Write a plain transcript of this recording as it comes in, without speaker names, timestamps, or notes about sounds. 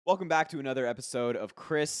Welcome back to another episode of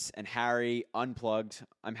Chris and Harry Unplugged.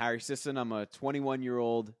 I'm Harry Sisson. I'm a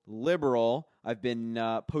 21-year-old liberal. I've been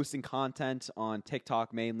posting content on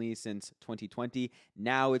TikTok mainly since 2020.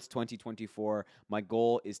 Now it's 2024. My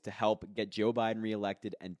goal is to help get Joe Biden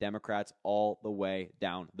reelected and Democrats all the way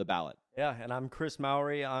down the ballot. Yeah, and I'm Chris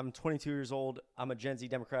Mowry. I'm 22 years old. I'm a Gen Z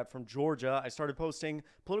Democrat from Georgia. I started posting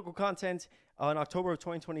political content in October of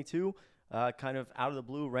 2022. Kind of out of the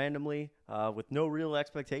blue, randomly, with no real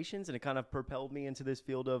expectations, and it kind of propelled me into this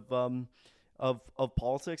field of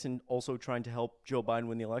politics and also trying to help Joe Biden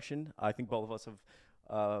win the election. I think both of us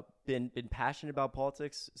have been passionate about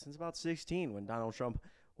politics since about 16 when Donald Trump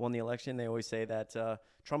won the election. They always say that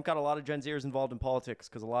Trump got a lot of Gen Zers involved in politics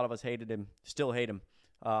because a lot of us hated him, still hate him,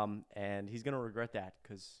 and he's gonna regret that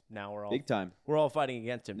because now we're all big time. We're all fighting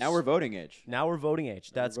against him. Now we're voting age.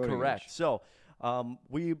 That's correct. So.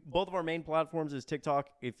 We both of our main platforms is TikTok.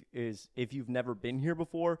 If you've never been here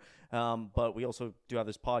before, but we also do have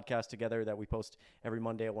this podcast together that we post every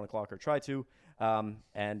Monday at 1:00 or try to.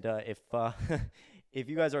 If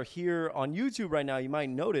you guys are here on YouTube right now, you might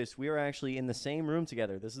notice we are actually in the same room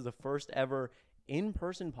together. This is the first ever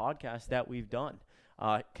in-person podcast that we've done.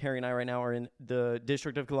 Carrie and I right now are in the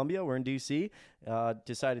District of Columbia. We're in D.C.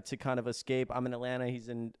 Decided to kind of escape. I'm in Atlanta. He's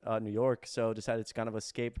in New York. So decided to kind of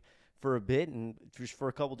escape for a bit, and just for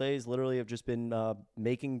a couple days, literally have just been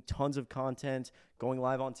making tons of content, going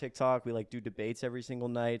live on TikTok. We do debates every single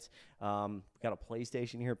night. We got a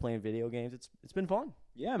PlayStation here playing video games. It's been fun.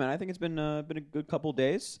 Yeah, man, I think it's been a good couple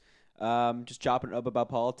days, just chopping it up about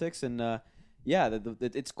politics, and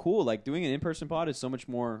it's cool. Like doing an in-person pod is so much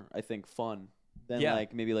more, I think, fun than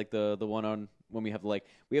maybe the one on when we have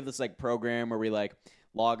this program where we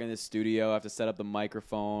log in the studio, have to set up the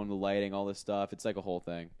microphone, the lighting, all this stuff. It's like a whole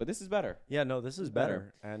thing. But this is better. Yeah, no, this is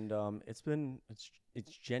better. And it's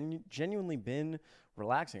genuinely been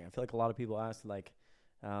relaxing. I feel like a lot of people ask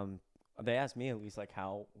they asked me at least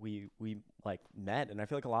how we met, and I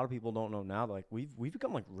feel like a lot of people don't know now that we've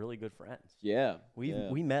become really good friends. Yeah. We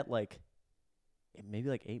met maybe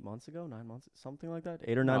 8 months ago, 9 months, something like that.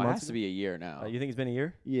 8 or 9 months. It has to be a year now. You think it's been a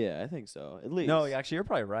year? Yeah, I think so. At least. No, actually, you're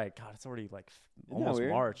probably right. God, it's already almost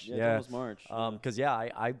March. Yeah, it's almost March. Because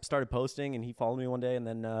I started posting and he followed me one day, and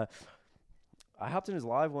then I hopped in his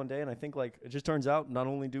live one day, and I think it just turns out not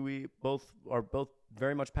only do we both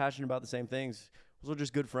very much passionate about the same things, we're also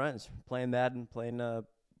just good friends, playing Madden, playing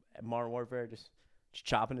Modern Warfare, just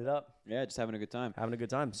chopping it up. Yeah, just having a good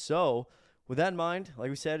time. So. With that in mind, like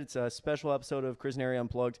we said, it's a special episode of Chris and Harry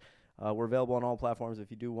Unplugged. We're available on all platforms.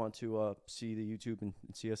 If you do want to see the YouTube and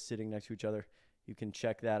see us sitting next to each other, you can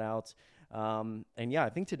check that out. I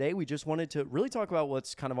think today we just wanted to really talk about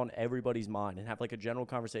what's kind of on everybody's mind and have a general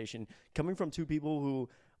conversation coming from two people who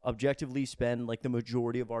objectively spend the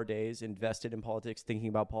majority of our days invested in politics, thinking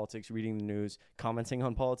about politics, reading the news, commenting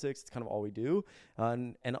on politics. It's kind of all we do.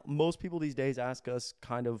 And most people these days ask us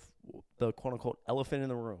kind of the quote unquote elephant in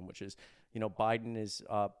the room, which is, Biden is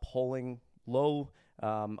polling low.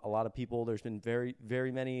 A lot of people, there's been very, very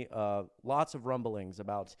many, lots of rumblings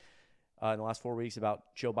about in the last 4 weeks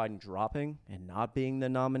about Joe Biden dropping and not being the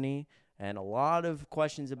nominee, and a lot of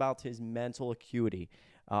questions about his mental acuity.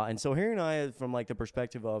 And so Harry and I, from the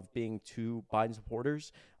perspective of being two Biden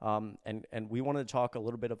supporters, and we wanted to talk a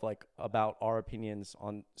little bit of about our opinions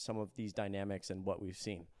on some of these dynamics and what we've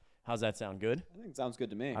seen. How's that sound? Good? I think it sounds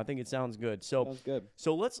good to me. I think it sounds good. So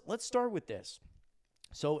let's start with this.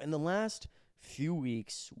 So in the last few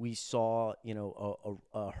weeks, we saw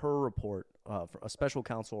her report, a special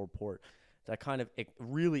counsel report that kind of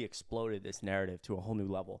really exploded this narrative to a whole new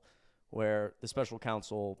level, where the special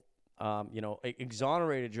counsel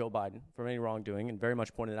exonerated Joe Biden from any wrongdoing and very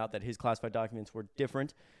much pointed out that his classified documents were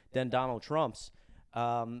different than Donald Trump's.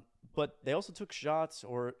 But they also took shots,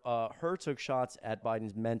 or her took shots at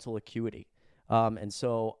Biden's mental acuity. And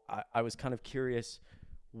so I was kind of curious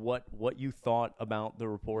what you thought about the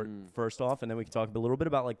report first off, and then we can talk a little bit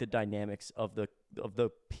about the dynamics of the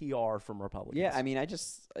PR from Republicans. Yeah, I mean, I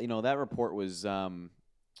just that report was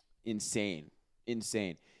insane.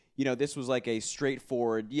 This was a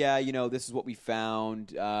straightforward, this is what we found,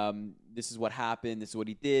 this is what happened, this is what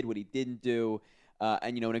he did, what he didn't do,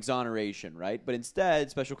 and an exoneration, right? But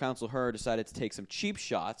instead, Special Counsel Hur decided to take some cheap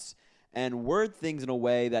shots and word things in a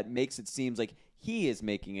way that makes it seem like he is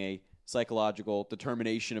making a psychological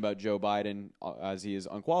determination about Joe Biden, as he is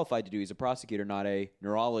unqualified to do. He's a prosecutor, not a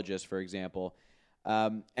neurologist, for example.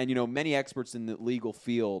 Many experts in the legal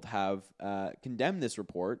field have condemned this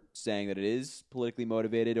report, saying that it is politically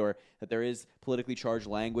motivated or that there is politically charged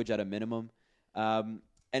language at a minimum. And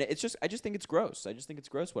I just think it's gross. I just think it's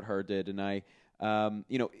gross what Hur did. And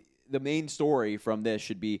the main story from this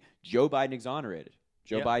should be Joe Biden exonerated.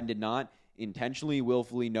 Joe Biden did not intentionally,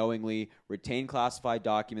 willfully, knowingly retain classified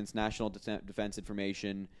documents, national defense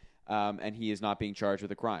information, and he is not being charged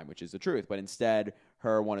with a crime, which is the truth. But instead,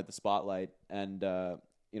 her wanted the spotlight and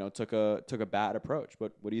took a bad approach.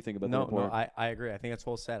 But what do you think about the report? No, I agree. I think that's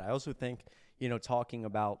well said. I also think talking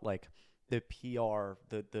about like the PR,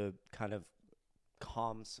 the kind of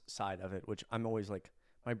comms side of it, which I'm always like,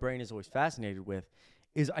 my brain is always fascinated with,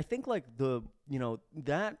 is I think like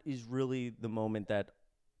that is really the moment that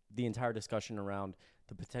the entire discussion around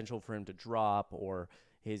the potential for him to drop or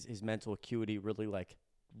his mental acuity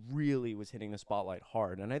really was hitting the spotlight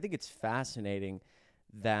hard. And I think it's fascinating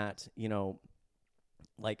that,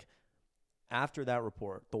 like after that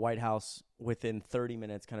report, the White House within 30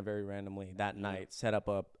 minutes, kind of very randomly that night, set up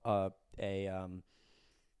a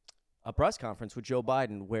press conference with Joe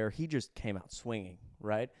Biden where he just came out swinging,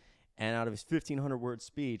 right? And out of his 1,500-word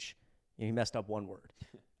speech, he messed up one word.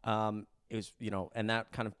 It was, and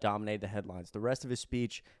that kind of dominated the headlines. The rest of his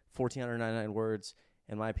speech, 1,499 words.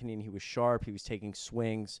 In my opinion, he was sharp. He was taking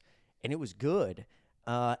swings, and it was good.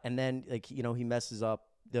 And then, he messes up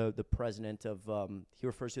the president of. He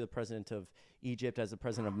refers to the president of Egypt as the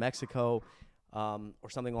president of Mexico, or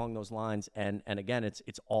something along those lines. And again,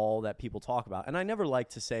 it's all that people talk about. And I never like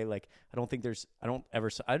to say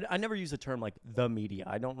I never use the term like the media.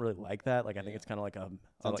 I don't really like that. Like I think it's kind of like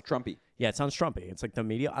sounds Trumpy. Yeah, it sounds Trumpy. It's like the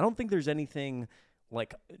media. I don't think there's anything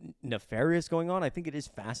like nefarious going on. I think it is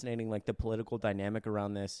fascinating, like the political dynamic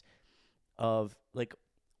around this of like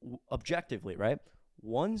objectively, right?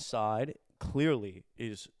 One side clearly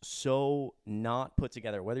is so not put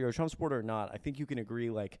together. Whether you're a Trump supporter or not, I think you can agree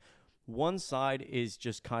like one side is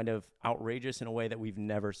just kind of outrageous in a way that we've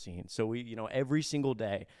never seen. So we, every single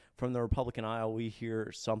day from the Republican aisle, we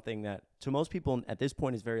hear something that to most people at this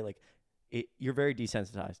point is very like, you're very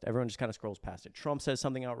desensitized. Everyone just kind of scrolls past it. Trump says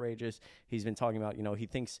something outrageous. He's been talking about,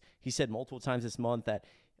 he said multiple times this month that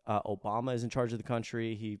Obama is in charge of the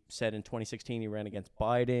country. He said in 2016 he ran against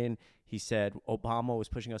Biden. He said Obama was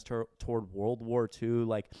pushing us toward World War II.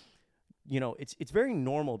 Like, it's very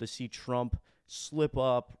normal to see Trump slip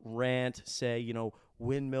up, rant, say,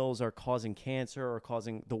 windmills are causing cancer or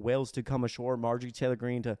causing the whales to come ashore. Marjorie Taylor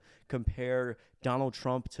Greene to compare Donald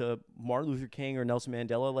Trump to Martin Luther King or Nelson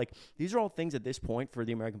Mandela. Like, these are all things at this point for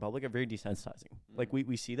the American public are very desensitizing. Like,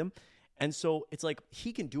 we see them. And so it's like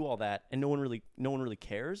he can do all that and no one really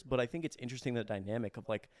cares. But I think it's interesting, the dynamic of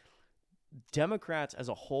like Democrats as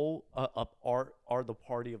a whole are the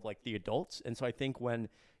party of like the adults. And so I think when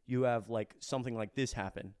you have like something like this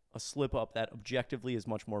happen, a slip up that objectively is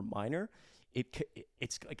much more minor,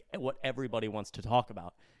 it's like what everybody wants to talk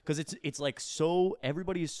about, because it's like, so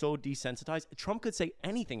everybody is so desensitized. Trump could say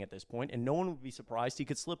anything at this point and no one would be surprised. He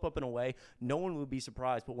could slip up in a way no one would be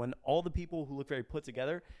surprised. But when all the people who look very put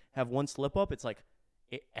together have one slip up, it's like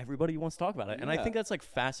everybody wants to talk about it. And I think that's like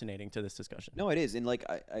fascinating to this discussion. No, it is. And like,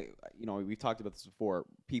 we've talked about this before.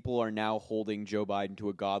 People are now holding Joe Biden to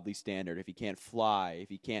a godly standard. If he can't fly, if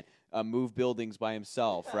he can't move buildings by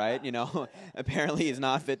himself, right? Apparently he's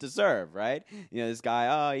not fit to serve, right? This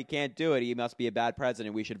guy, he can't do it. He must be a bad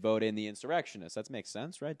president. We should vote in the insurrectionists. That makes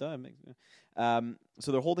sense, right?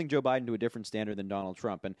 So they're holding Joe Biden to a different standard than Donald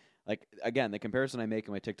Trump. And like, again, the comparison I make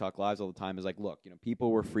in my TikTok lives all the time is like, look,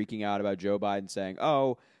 people were freaking out about Joe Biden saying,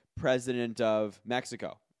 president of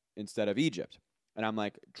Mexico instead of Egypt. And I'm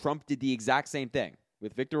like, Trump did the exact same thing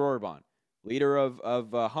with Viktor Orban, leader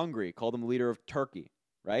of Hungary, called him leader of Turkey,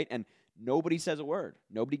 right? And nobody says a word.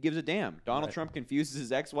 Nobody gives a damn. Donald Trump confuses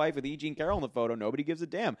his ex-wife with E. Jean Carroll in the photo. Nobody gives a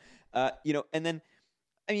damn. And then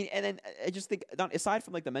I just think, aside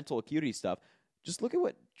from like the mental acuity stuff, just look at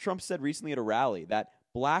what Trump said recently at a rally, that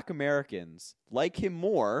Black Americans like him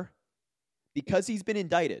more because he's been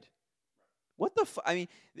indicted. What the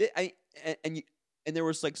and there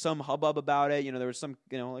was like some hubbub about it. There was some,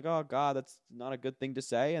 like, oh God, that's not a good thing to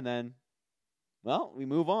say. And then, well, we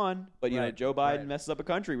move on. But Joe Biden messes up a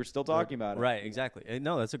country. We're still talking about it. Right. Exactly.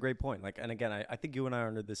 No, that's a great point. Like, and again, I think you and I are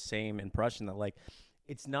under the same impression that like,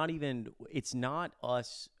 it's not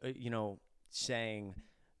us, saying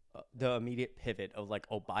the immediate pivot of like,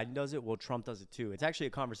 oh, Biden does it, well, Trump does it too. It's actually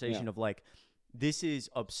a conversation of like, this is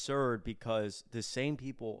absurd because the same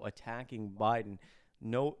people attacking Biden,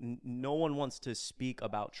 no one wants to speak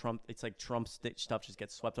about Trump. It's like Trump's stuff just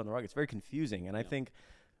gets swept on the rug. It's very confusing. And I think,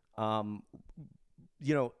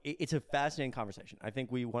 it's a fascinating conversation. I think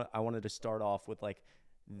I wanted to start off with like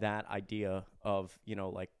that idea of,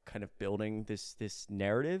 like kind of building this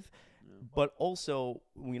narrative, but also,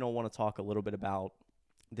 want to talk a little bit about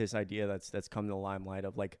this idea that's come to the limelight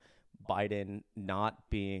of like Biden not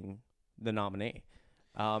being the nominee.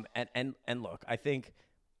 And look, I think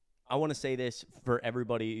I want to say this for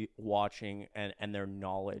everybody watching and their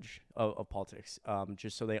knowledge of politics,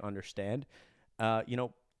 just so they understand. You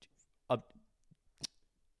know, uh,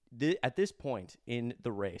 at this point in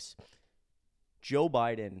the race, Joe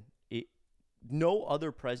Biden, no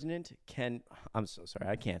other president can. I'm so sorry,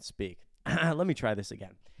 I can't speak. Let me try this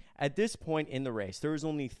again. At this point in the race, there is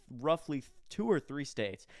only roughly 2 or 3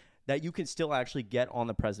 states that you can still actually get on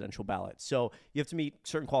the presidential ballot. So you have to meet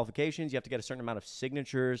certain qualifications. You have to get a certain amount of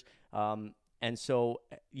signatures. And so,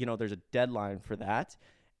 you know, there's a deadline for that.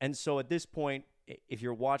 And so at this point, if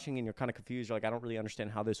you're watching and you're kind of confused, you're like, I don't really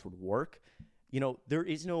understand how this would work. You know, there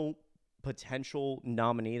is no potential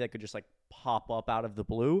nominee that could just like pop up out of the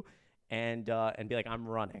blue and be like, I'm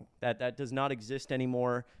running. That does not exist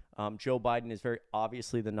anymore. Joe Biden is very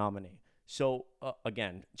obviously the nominee. So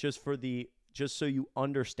again, just so you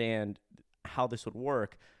understand how this would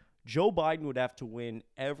work, Joe Biden would have to win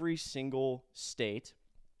every single state.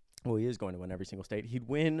 Well, he is going to win every single state. He'd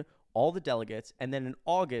win all the delegates, and then in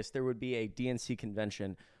August there would be a DNC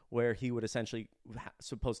convention where he would essentially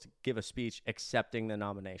supposed to give a speech accepting the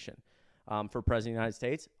nomination for president of the United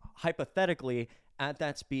States. Hypothetically, at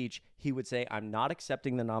that speech, he would say, I'm not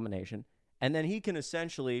accepting the nomination. And then he can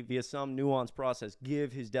essentially, via some nuanced process,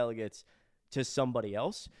 give his delegates to somebody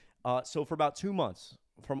else. So for about 2 months,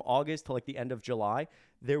 from August to like the end of July,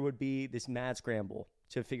 there would be this mad scramble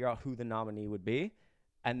to figure out who the nominee would be.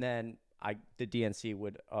 And then the DNC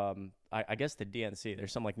would, I guess the DNC,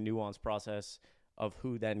 there's some like nuanced process of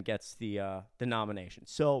who then gets the nomination.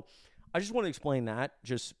 So I just want to explain that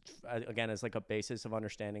just again as like a basis of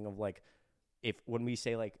understanding of like, when we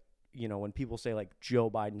say like, you know, when people say like Joe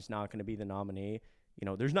Biden's not going to be the nominee, you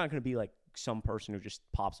know, there's not going to be like some person who just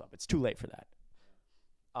pops up. It's too late for that.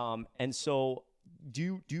 And so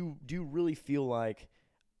do you really feel like,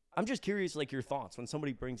 I'm just curious, like your thoughts when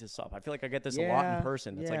somebody brings this up. I feel like I get this a lot in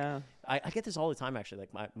person. It's like, I get this all the time, actually.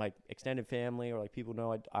 Like my extended family or like people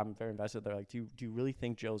know I'm very invested. They're like, do you really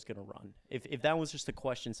think Joe's going to run? If that was just a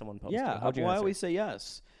question someone posted. Yeah, I always say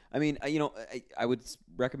yes. I mean, you know, I would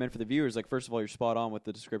recommend for the viewers, like, first of all, you're spot on with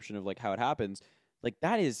the description of like how it happens. Like,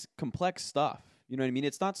 that is complex stuff. You know what I mean?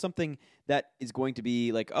 It's not something that is going to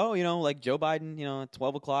be like, oh, you know, like Joe Biden, you know, at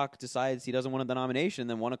 12 o'clock decides he doesn't want the nomination.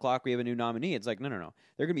 Then 1 o'clock we have a new nominee. It's like, no. There are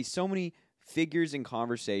going to be so many figures in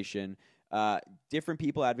conversation, different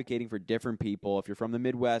people advocating for different people. If you're from the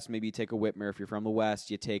Midwest, maybe you take a Whitmer. If you're from the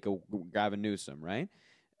West, you take a Gavin Newsom, right?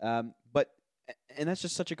 And that's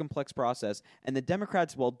just such a complex process. And the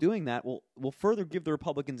Democrats, while doing that, will further give the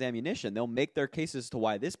Republicans ammunition. They'll make their cases to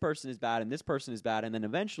why this person is bad and this person is bad, and then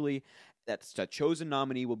eventually that chosen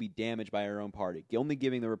nominee will be damaged by our own party, only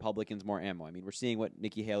giving the Republicans more ammo. I mean, we're seeing what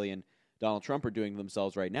Nikki Haley and Donald Trump are doing to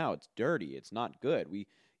themselves right now. It's dirty. It's not good.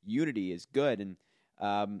 Unity is good.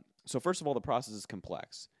 And so first of all, the process is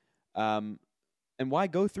complex. And why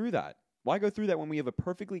go through that? Why go through that when we have a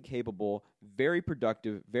perfectly capable, very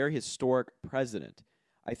productive, very historic president?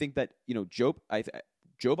 I think that, you know, Joe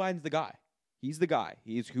Biden's the guy. He's the guy.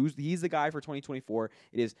 He's the guy for 2024.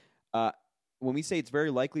 It is when we say it's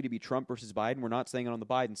very likely to be Trump versus Biden, we're not saying it on the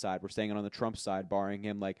Biden side. We're saying it on the Trump side, barring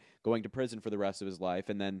him like going to prison for the rest of his life,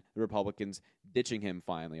 and then the Republicans ditching him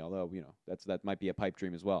finally. Although, you know, that might be a pipe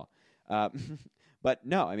dream as well. But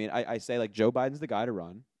no, I mean, I say like Joe Biden's the guy to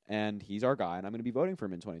run. And he's our guy, and I'm going to be voting for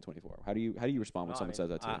him in 2024. How do you respond when someone says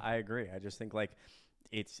that to you? I agree. I just think like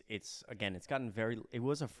it's gotten it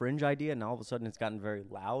was a fringe idea, and all of a sudden it's gotten very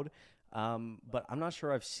loud. But I'm not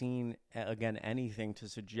sure I've seen again anything to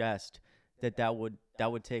suggest that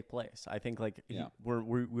would take place. I think like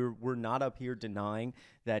we're not up here denying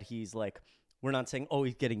that he's like, we're not saying, oh,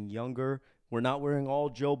 he's getting younger. We're not wearing all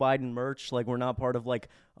Joe Biden merch. Like, we're not part of like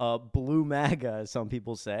blue MAGA, as some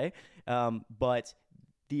people say. But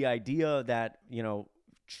the idea that, you know,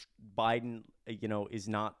 Biden, you know, is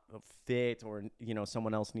not fit, or, you know,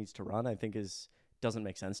 someone else needs to run, I think doesn't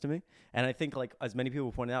make sense to me. And I think, like, as many people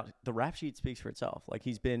pointed out, the rap sheet speaks for itself. Like,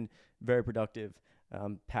 he's been very productive,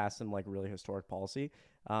 passed some like really historic policy.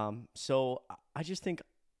 So I just think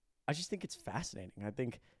it's fascinating. I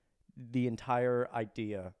think the entire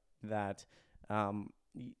idea that,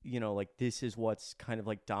 you know, like, this is what's kind of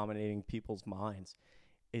like dominating people's minds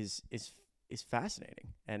is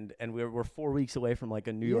fascinating. And we're 4 weeks away from like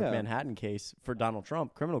a New York Manhattan case for Donald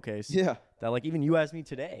Trump, criminal case. Yeah. That, like, even you asked me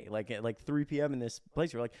today, like at like 3 p.m. in this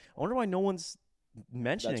place, you're like, I wonder why no one's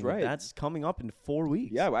mentioning that's coming up in 4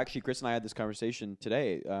 weeks. Yeah, well, actually, Chris and I had this conversation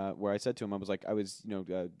today where I said to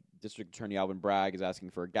him, District Attorney Alvin Bragg is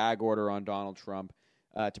asking for a gag order on Donald Trump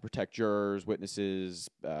to protect jurors, witnesses,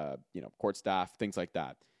 court staff, things like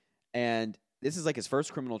that. And this is like his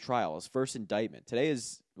first criminal trial, his first indictment. Today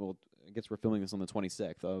is, well, I guess we're filming this on the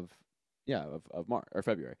 26th of March or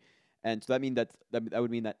February. And so that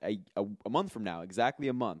would mean that a month from now, exactly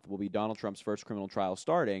a month, will be Donald Trump's first criminal trial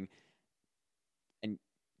starting. And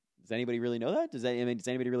does anybody really know that? Is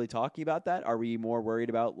anybody really talking about that? Are we more worried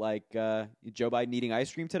about like Joe Biden eating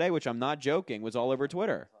ice cream today, which I'm not joking, was all over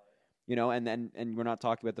Twitter? And we're not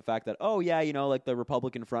talking about the fact that, like the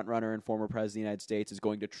Republican frontrunner and former president of the United States is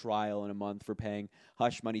going to trial in a month for paying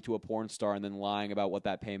hush money to a porn star and then lying about what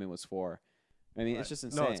that payment was for. I mean, It's just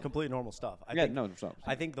insane. No, it's completely normal stuff. I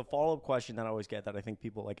think the follow-up question that I always get that I think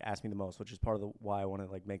people like ask me the most, which is part of why I want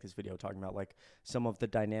to like make this video talking about like some of the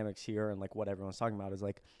dynamics here and like what everyone's talking about is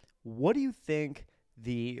like, what do you think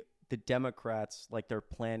the Democrats, like their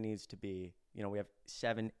plan needs to be? We have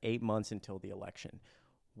 7-8 months until the election.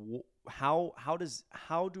 How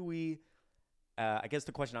do we I guess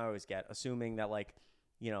the question I always get, assuming that like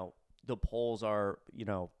the polls are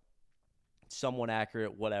somewhat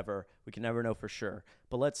accurate, whatever, we can never know for sure,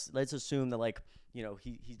 but let's assume that like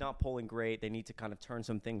he's not polling great, they need to kind of turn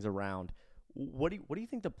some things around. What do you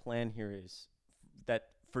think the plan here is that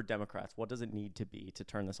for Democrats? What does it need to be to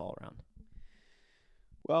turn this all around?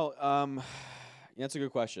 Well, that's a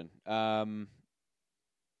good question.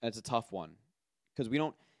 It's a tough one. Because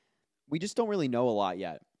we just don't really know a lot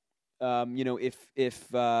yet.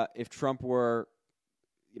 If Trump were,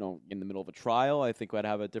 in the middle of a trial, I think I'd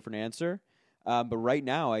have a different answer. But right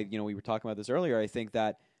now, we were talking about this earlier. I think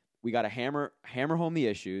that we got to hammer home the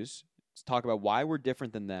issues, talk about why we're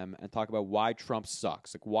different than them, and talk about why Trump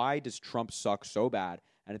sucks. Like, why does Trump suck so bad?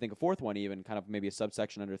 And I think a fourth one, even kind of maybe a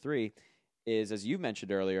subsection under 3, is, as you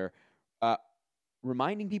mentioned earlier,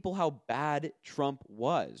 reminding people how bad Trump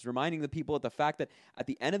was, reminding the people of the fact that at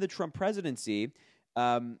the end of the Trump presidency,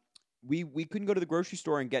 we couldn't go to the grocery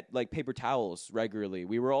store and get like paper towels regularly.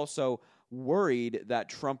 We were also worried that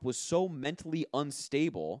Trump was so mentally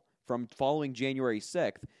unstable from following January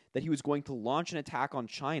 6th that he was going to launch an attack on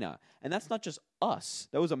China. And that's not just us.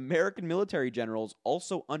 That was American military generals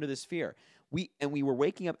also under this fear. We were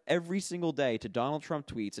waking up every single day to Donald Trump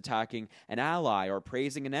tweets attacking an ally or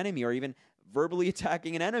praising an enemy or even verbally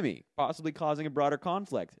attacking an enemy, possibly causing a broader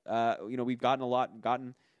conflict. We've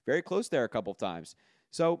gotten very close there a couple of times.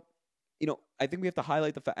 So, I think we have to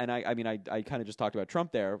highlight the fact, and I kind of just talked about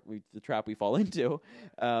Trump there, the trap we fall into.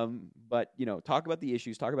 But, talk about the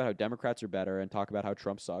issues, talk about how Democrats are better, and talk about how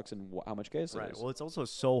Trump sucks and how much chaos there is. Well, it's also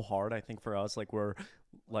so hard, I think, for us, like we're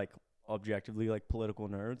like objectively like political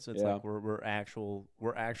nerds. It's like we're actual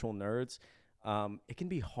nerds. It can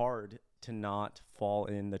be hard to not fall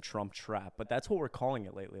in the Trump trap, but that's what we're calling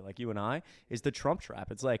it lately. Like you and I, is the Trump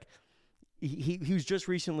trap. It's like he was just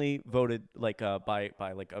recently voted like by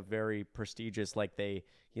like a very prestigious like they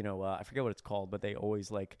I forget what it's called, but they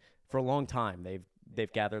always like for a long time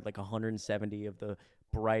they've gathered like 170 of the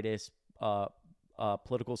brightest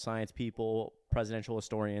political science people, presidential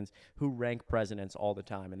historians who rank presidents all the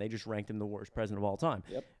time, and they just ranked him the worst president of all time.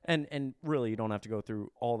 Yep. And really, you don't have to go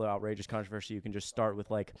through all the outrageous controversy. You can just start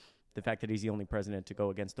with like the fact that he's the only president to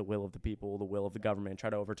go against the will of the people, the will of the government, try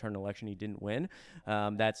to overturn an election he didn't win.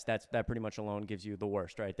 That pretty much alone gives you the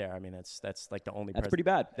worst right there. I mean, that's like the only. That's pretty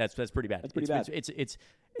bad. That's pretty bad. That's pretty bad. It's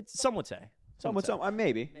some would say.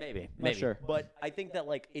 Maybe. Not sure. But I think that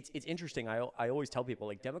like it's interesting. I always tell people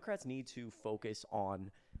like Democrats need to focus on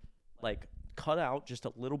like cut out just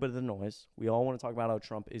a little bit of the noise. We all want to talk about how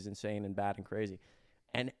Trump is insane and bad and crazy,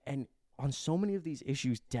 and on so many of these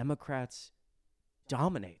issues, Democrats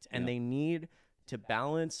dominate, and they need to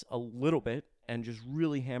balance a little bit and just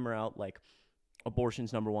really hammer out like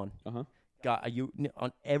abortion's number one.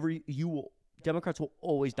 Democrats will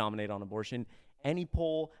always dominate on abortion. Any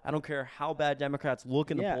poll, I don't care how bad Democrats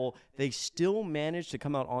look in the poll, they still manage to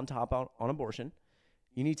come out on top on abortion.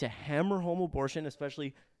 You need to hammer home abortion,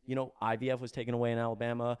 especially, IVF was taken away in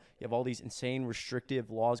Alabama. You have all these insane restrictive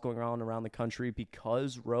laws going around the country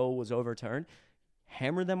because Roe was overturned.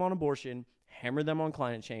 Hammer them on abortion, hammer them on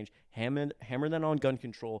climate change, hammer them on gun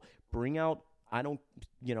control, bring out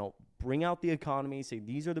the economy, say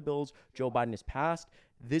these are the bills Joe Biden has passed.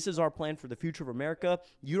 This is our plan for the future of America.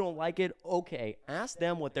 You don't like it? Okay. Ask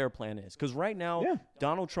them what their plan is. Because right now,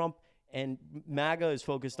 Donald Trump and MAGA is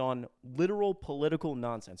focused on literal political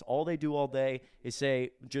nonsense. All they do all day is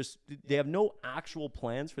say they have no actual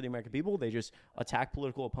plans for the American people. They just attack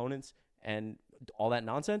political opponents and all that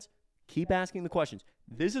nonsense. Keep asking the questions.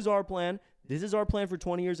 This is our plan. This is our plan for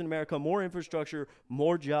 20 years in America. More infrastructure,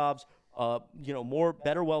 more jobs, more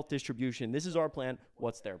better wealth distribution. This is our plan.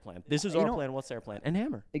 What's their plan? This is our plan. What's their plan? And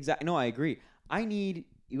hammer. Exactly. No, I agree. I need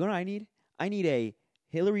a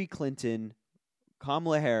Hillary Clinton,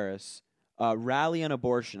 Kamala Harris, rally on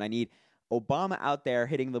abortion. I need Obama out there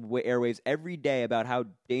hitting the airwaves every day about how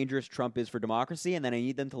dangerous Trump is for democracy, and then I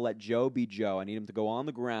need them to let Joe be Joe. I need him to go on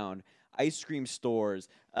the ground, ice cream stores,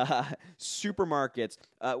 supermarkets,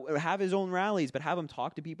 have his own rallies, but have him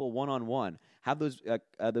talk to people one-on-one, have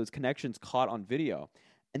those connections caught on video,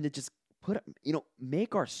 and to just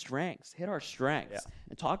make our strengths, hit our strengths,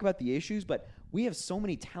 and talk about the issues. But we have so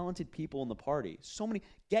many talented people in the party.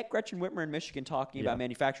 Get Gretchen Whitmer in Michigan talking about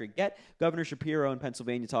manufacturing. Get Governor Shapiro in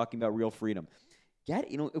Pennsylvania talking about real freedom.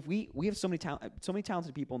 If we have so many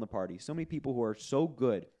talented people in the party, so many people who are so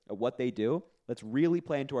good at what they do. Let's really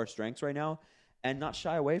play into our strengths right now, and not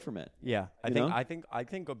shy away from it. Yeah, I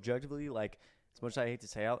think objectively, like, as much as I hate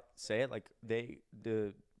to say it, like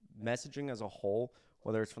the messaging as a whole,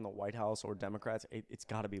 whether it's from the White House or Democrats, it's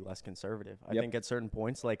got to be less conservative. I think at certain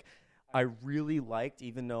points, like, I really liked,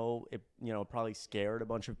 even though it probably scared a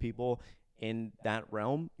bunch of people in that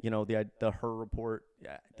realm, the her report,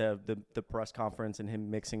 the press conference, and him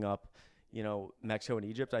mixing up, Mexico and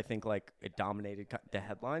Egypt. I think like it dominated the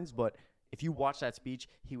headlines, but if you watch that speech,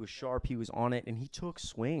 he was sharp, he was on it, and he took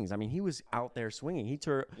swings. I mean, he was out there swinging. He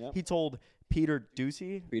told Peter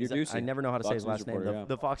Doocy. I never know how to say his last name.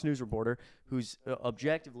 The Fox News reporter, who's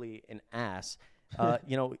objectively an ass.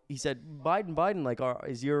 He said, Biden, like,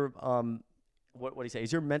 is your what did he say?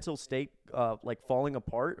 Is your mental state like falling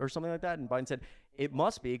apart or something like that? And Biden said, it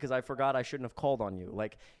must be, because I forgot I shouldn't have called on you.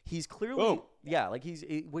 Like, he's clearly, like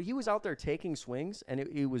he was out there taking swings, and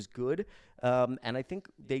it was good. And I think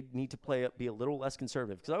they need to be a little less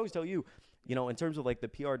conservative, because I always tell you, in terms of like the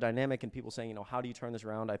PR dynamic and people saying, how do you turn this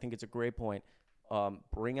around? I think it's a great point.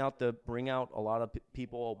 Bring out a lot of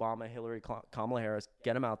people, Obama, Hillary, Kamala Harris,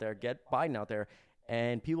 get them out there, get Biden out there.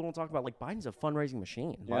 And people don't talk about, like, Biden's a fundraising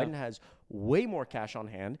machine. Yeah. Biden has way more cash on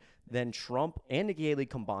hand than Trump and Nikki Haley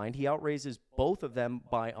combined. He outraises both of them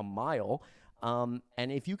by a mile. And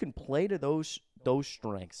if you can play to those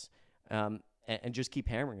strengths and just keep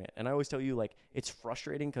hammering it. And I always tell you, like, it's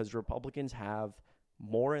frustrating because Republicans have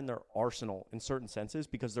more in their arsenal in certain senses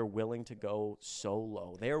because they're willing to go so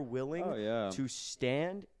low. They are willing to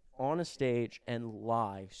stand on a stage and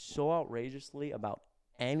lie so outrageously about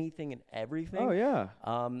anything and everything.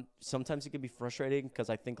 Sometimes it can be frustrating because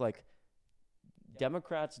I think, like,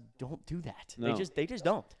 Democrats don't do that. No. They just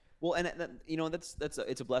don't. Well, and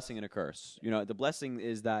it's a blessing and a curse. The blessing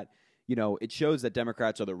is that it shows that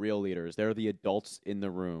Democrats are the real leaders. They're the adults in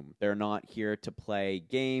the room. They're not here to play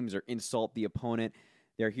games or insult the opponent.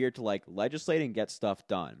 They're here to, like, legislate and get stuff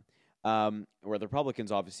done. Where the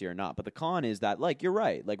Republicans obviously are not. But the con is that, like, you're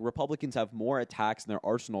right. Like, Republicans have more attacks in their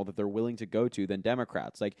arsenal that they're willing to go to than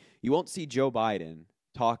Democrats. Like, you won't see Joe Biden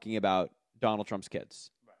talking about Donald Trump's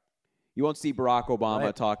kids. Right. You won't see Barack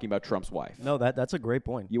Obama talking about Trump's wife. No, that's a great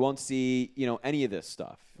point. You won't see, any of this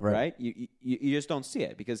stuff, right? You just don't see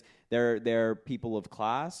it because they're people of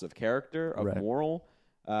class, of character, of moral.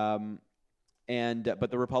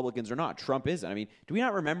 But the Republicans are not. Trump isn't. I mean, do we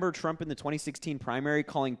not remember Trump in the 2016 primary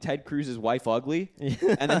calling Ted Cruz's wife ugly,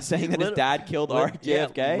 and then saying that his dad killed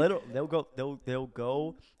JFK? They'll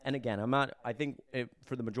go. And again, I think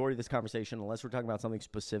for the majority of this conversation, unless we're talking about something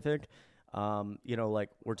specific, like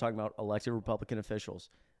we're talking about elected Republican officials,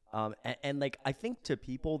 and like I think to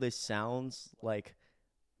people this sounds like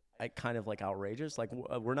kind of like outrageous. Like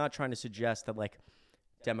we're not trying to suggest that like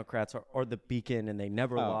Democrats are the beacon and they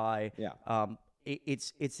never lie. Yeah.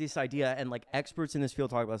 It's this idea, and like experts in this field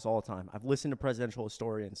talk about this all the time. I've listened to presidential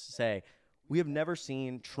historians say we have never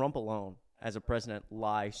seen Trump alone as a president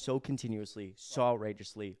lie so continuously, so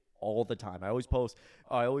outrageously all the time. I always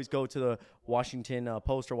go to the Washington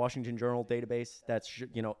Post or Washington Journal database. That's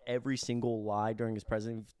every single lie during his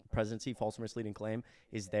presidency, false or misleading claim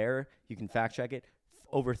is there. You can fact check it.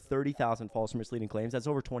 Over 30,000 false or misleading claims. That's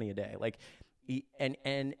over 20 a day. Like. And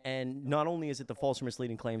not only is it the false or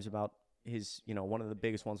misleading claims about his, one of the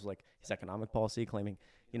biggest ones was like his economic policy, claiming,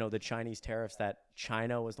 the Chinese tariffs, that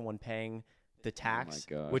China was the one paying the tax,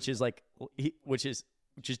 which is like, which is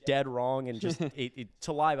just dead wrong, and just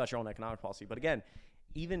to lie about your own economic policy. But again,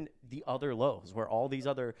 even the other lows where all these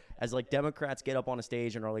other, as like Democrats get up on a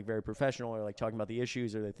stage and are like very professional or like talking about the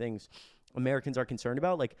issues or the things Americans are concerned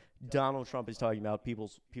about, like Donald Trump is talking about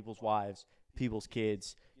people's wives, people's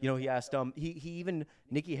kids. He asked he even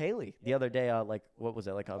Nikki Haley the other day, like what was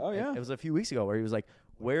it, like it was a few weeks ago, where he was like,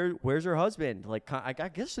 where's her husband? Like I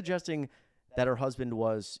guess suggesting that her husband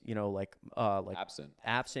was like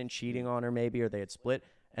absent, cheating on her maybe, or they had split,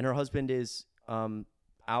 and her husband is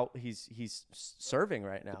out. He's serving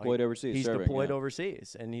right now. Deployed overseas. He's deployed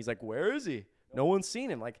overseas, and he's like, where is he? No one's seen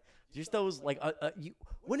him. Like, just those, like,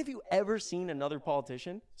 when have you ever seen another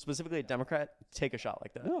politician, specifically a Democrat, take a shot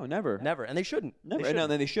like that? No, never. Never. And they shouldn't. Never. No,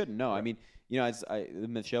 they shouldn't. No, I mean, the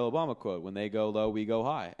Michelle Obama quote, when they go low, we go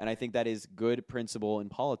high. And I think that is good principle in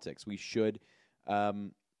politics. We should,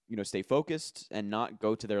 stay focused and not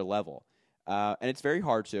go to their level. And it's very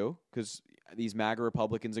hard to, because these MAGA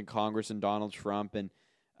Republicans in Congress and Donald Trump and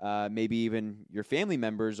maybe even your family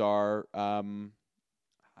members are,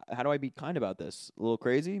 how do I be kind about this? A little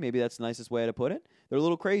crazy? Maybe that's the nicest way to put it. They're a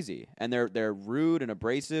little crazy, and they're rude and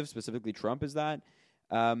abrasive. Specifically, Trump is that,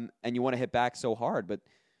 and you want to hit back so hard. But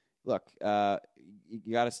look,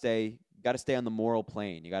 you got to stay on the moral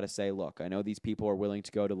plane. You got to say, look, I know these people are willing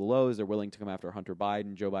to go to the lows. They're willing to come after Hunter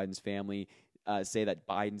Biden, Joe Biden's family, say that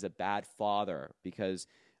Biden's a bad father because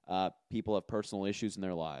people have personal issues in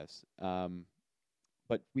their lives.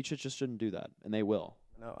 But we shouldn't do that, and they will.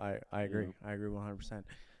 No, I agree. I agree 100%.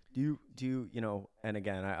 Do you and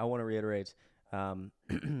again, I want to reiterate, a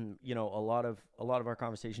lot of our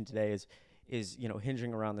conversation today is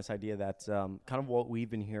hinging around this idea that kind of what we've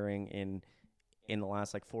been hearing in the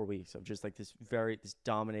last like 4 weeks of just like this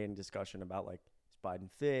dominating discussion about like, is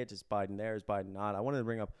Biden fit? Is Biden there? Is Biden not? I wanted to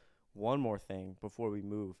bring up one more thing before we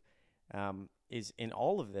move. Is in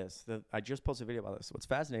all of this, I just posted a video about this. What's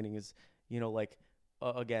fascinating is,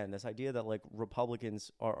 again, this idea that like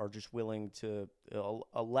Republicans are just willing to,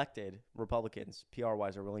 elected Republicans,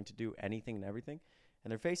 PR-wise, are willing to do anything and everything.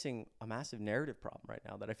 And they're facing a massive narrative problem right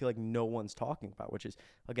now that I feel like no one's talking about, which is,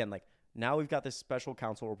 again, like now we've got this special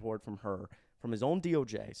counsel report from his own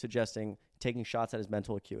DOJ, suggesting taking shots at his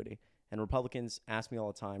mental acuity. And Republicans ask me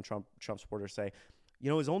all the time, Trump supporters say,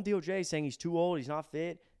 his own DOJ is saying he's too old, he's not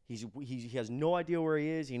fit, he has no idea where he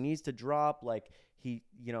is, he needs to drop, like he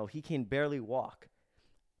can barely walk.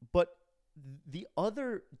 But the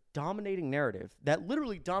other dominating narrative that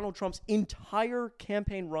literally Donald Trump's entire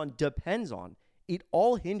campaign run depends on, it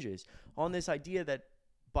all hinges on this idea that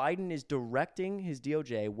Biden is directing his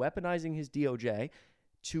DOJ, weaponizing his DOJ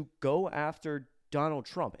to go after Donald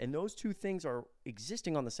Trump. And those two things are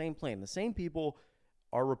existing on the same plane. The same people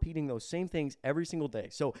are repeating those same things every single day.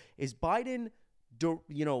 So is Biden,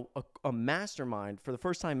 a mastermind for the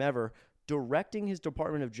first time ever, directing his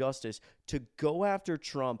Department of Justice to go after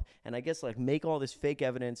Trump and I guess like make all this fake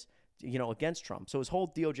evidence, against Trump? So his whole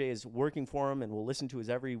DOJ is working for him and will listen to his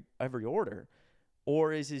every order.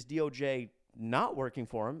 Or is his DOJ not working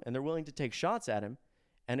for him and they're willing to take shots at him?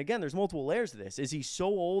 And again, there's multiple layers to this. Is he so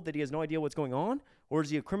old that he has no idea what's going on? Or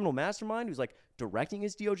is he a criminal mastermind who's like directing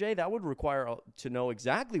his DOJ? That would require to know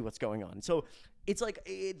exactly what's going on. So it's like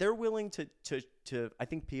they're willing to I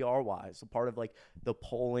think PR-wise, a part of like the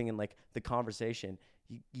polling and like the conversation,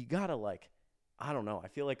 you gotta like, I don't know. I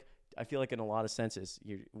feel like in a lot of senses,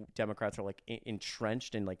 Democrats are like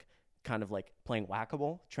entrenched in like kind of like playing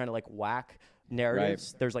whack-a-mole, trying to like whack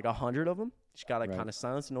narratives. Right. There's like 100 of them. Just gotta kind of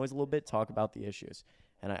silence the noise a little bit, talk about the issues.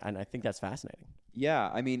 And I think that's fascinating. Yeah,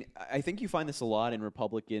 I mean, I think you find this a lot in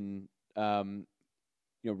Republican,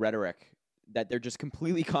 rhetoric, that they're just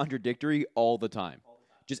completely contradictory all the time.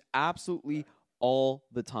 Just absolutely all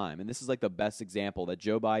the time. And this is like the best example that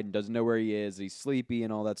Joe Biden doesn't know where he is, he's sleepy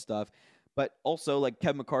and all that stuff. But also, like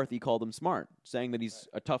Kevin McCarthy called him smart, saying that he's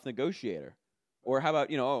a tough negotiator. Or how about,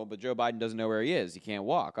 but Joe Biden doesn't know where he is, he can't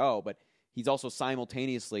walk. Oh, but he's also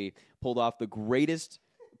simultaneously pulled off the greatest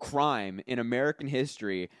crime in American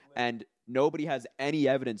history, and nobody has any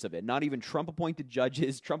evidence of it. Not even Trump-appointed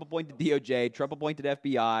judges, Trump-appointed DOJ, Trump-appointed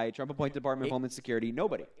FBI, Trump-appointed Department of Homeland Security.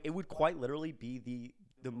 Nobody. It would quite literally be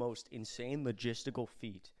the most insane logistical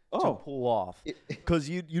feat to pull off, because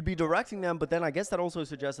you'd be directing them, but then I guess that also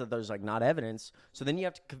suggests that there's like not evidence. So then you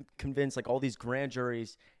have to convince like all these grand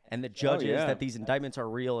juries and the judges that these indictments are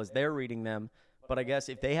real as they're reading them. But I guess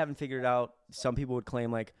if they haven't figured it out, some people would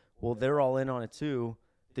claim like, well, they're all in on it too.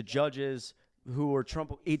 The judges who are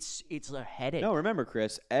Trump, it's a headache. No, remember,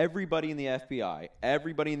 Chris, everybody in the FBI,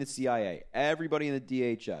 everybody in the CIA, everybody in the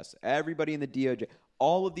DHS, everybody in the DOJ,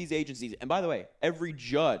 all of these agencies, and by the way, every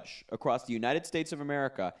judge across the United States of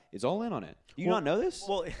America is all in on it. Do you not know this?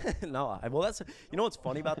 Well, no. Well, that's, what's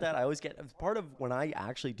funny about that? I always get, part of when I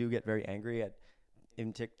actually do get very angry at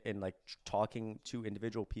in like talking to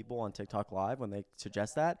individual people on TikTok Live when they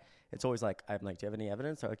suggest that, it's always like, I'm like, do you have any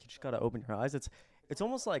evidence? They're like, you just got to open your eyes. It's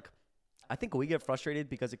almost like, I think we get frustrated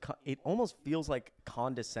because it almost feels like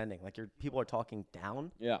condescending, like people are talking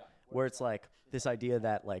down. Yeah. Where it's like this idea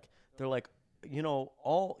that like they're like,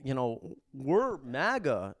 we're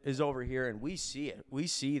MAGA is over here and we see it. We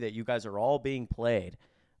see that you guys are all being played.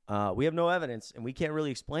 We have no evidence and we can't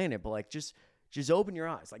really explain it, but like just Just open your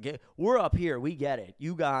eyes. Like, we're up here. We get it.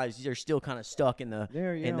 You guys are still kind of stuck in the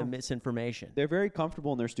the misinformation. They're very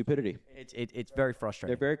comfortable in their stupidity. It's very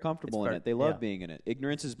frustrating. They're very comfortable in it. They love being in it.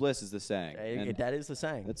 Ignorance is bliss is the saying. That is the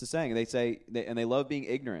saying. That's the saying. They say, and they love being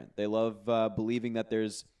ignorant. They love believing that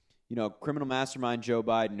there's, criminal mastermind Joe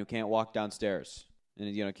Biden who can't walk downstairs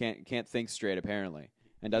and can't think straight apparently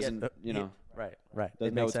and doesn't right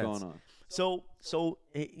doesn't know what's going on. So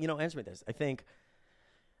answer me this. I think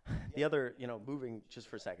the other, moving just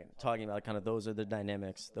for a second, talking about kind of those are the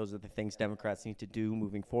dynamics, those are the things Democrats need to do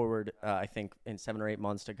moving forward. I think in 7 or 8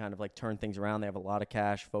 months to kind of like turn things around. They have a lot of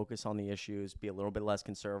cash, focus on the issues, be a little bit less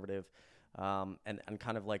conservative. And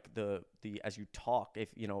kind of like the as you talk, if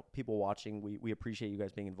people watching, we appreciate you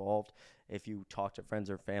guys being involved. If you talk to friends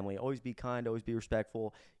or family, always be kind, always be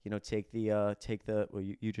respectful. Take the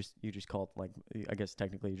you just called, like, I guess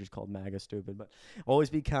technically you just called MAGA stupid, but always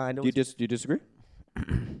be kind. Do you disagree?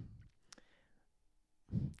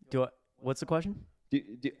 What's the question?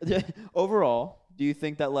 Overall, do you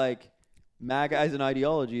think that like MAGA as an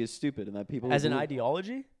ideology is stupid and that people as an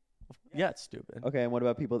ideology? Yeah, it's stupid. Okay, and what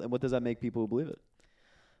about people? And what does that make people who believe it?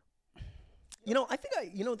 I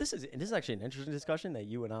think this is actually an interesting discussion that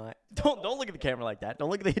you and I don't look at the camera like that. Don't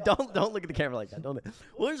look at the camera like that.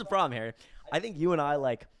 Well, here's the problem, Harry. I think you and I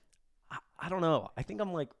I don't know. I think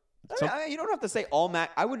I'm like. You don't have to say all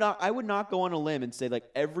MAGA. I would not go on a limb and say like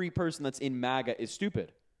every person that's in MAGA is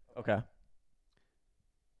stupid. Okay.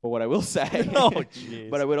 But what I will say,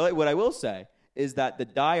 what I will say is that the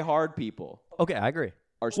die-hard people. Okay, I agree.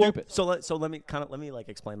 Are stupid. Well, so let me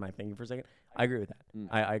explain my thinking for a second. I agree with that.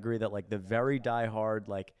 I agree that like the very diehard,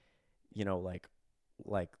 like you know what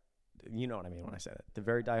I mean when I say that. The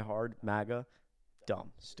very diehard MAGA,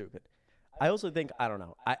 dumb, stupid. I also think, I don't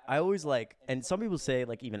know. I always like, and some people say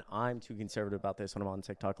like even I'm too conservative about this when I'm on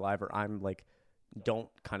TikTok Live, or I'm like don't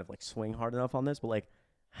kind of like swing hard enough on this, but like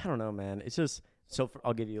I don't know, man. It's just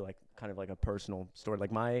I'll give you like kind of like a personal story.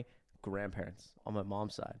 Like my grandparents on my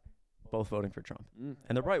mom's side, both voting for Trump. And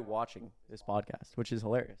they're probably watching this podcast, which is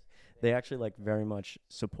hilarious. They actually like very much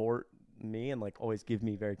support me and like always give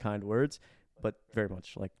me very kind words, but very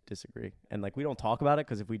much like disagree. And like we don't talk about it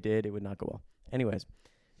because if we did, it would not go well. Anyways,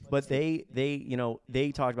 but they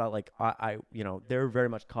talked about like I they're very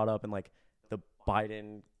much caught up in like the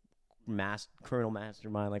Biden criminal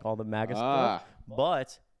mastermind, like all the MAGA stuff.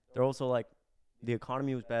 But they're also like the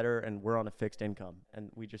economy was better and we're on a fixed income and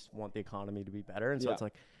we just want the economy to be better. And so it's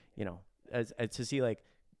like, as to see like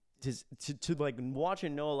to like watch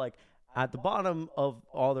and know like at the bottom of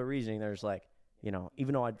all the reasoning, there's like,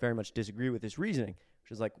 even though I very much disagree with this reasoning,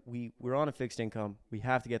 which is like we're on a fixed income, we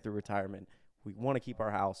have to get through retirement, we want to keep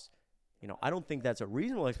our house. I don't think that's a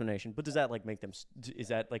reasonable explanation, but does that like make them? Is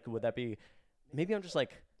that like would that be? Maybe I'm just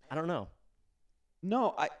like I don't know.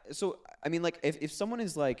 No, I mean like if someone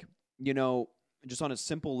is like just on a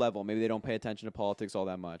simple level, maybe they don't pay attention to politics all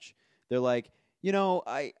that much. They're like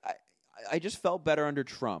I just felt better under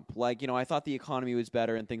Trump. Like, I thought the economy was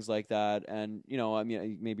better and things like that. And, I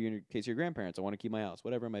mean, maybe in the case of your grandparents, I want to keep my house,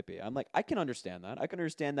 whatever it might be. I'm like, I can understand that. I can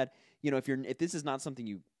understand that, if this is not something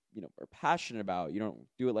you are passionate about, you don't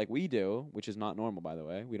do it like we do, which is not normal, by the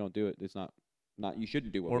way. We don't do it. It's not you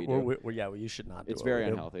shouldn't do what we do. You should not do it. It's very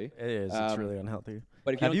unhealthy. It is. It's really unhealthy.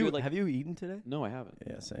 But if have you eaten today? No, I haven't.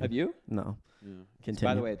 Yeah, same. Have you? No. Yeah. Continue.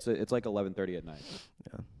 By the way, it's like 11:30 at night.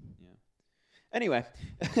 Yeah. Anyway,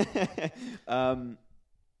 I'm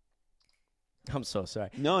so sorry.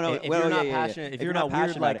 No. If you're not passionate, if you're not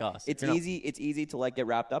weird like us, it's easy. It's easy to like get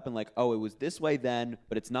wrapped up in like, oh, it was this way then,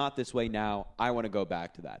 but it's not this way now. I want to go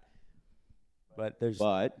back to that. But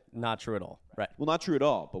not true at all. Right. Well, not true at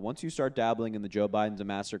all. But once you start dabbling in the Joe Biden's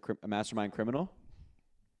a mastermind criminal,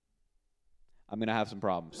 I'm gonna have some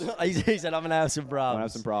problems. He said I'm gonna have some problems. I'm gonna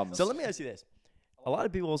have some problems. So let me ask you this: a lot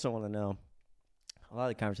of people also want to know. A lot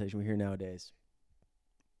of the conversation we hear nowadays.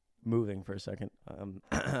 Moving for a second,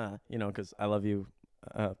 because I love you,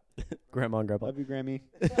 Grandma and Grandpa. Love you, Grammy.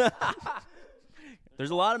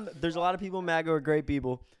 There's a lot of people. MAGA are great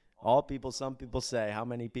people. All people. Some people say. How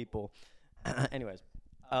many people? Anyways,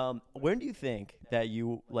 when do you think that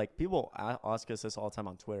you like? People ask us this all the time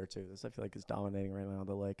on Twitter too. This I feel like is dominating right now.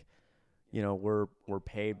 They're like, we're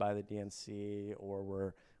paid by the DNC,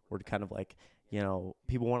 or we're kind of like.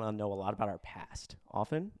 People want to know a lot about our past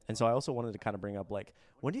often. And so I also wanted to kind of bring up, like,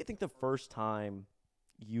 when do you think the first time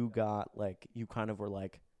you got, like, you kind of were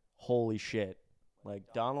like, holy shit, like,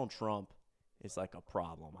 Donald Trump is, like, a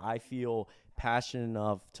problem. I feel passionate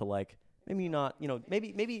enough to, like, maybe not,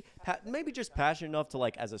 maybe just passionate enough to,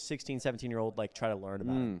 like, as a 16, 17-year-old, like, try to learn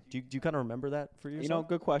about it. Do you kind of remember that for yourself?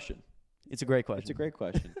 Good question. It's a great question. It's a great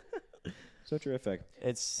question. So terrific.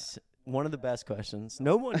 one of the best questions.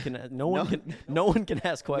 No one can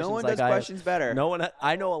ask questions. No one does questions better. No one.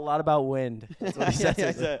 I know a lot about wind. That's what he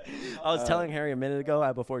says. I was telling Harry a minute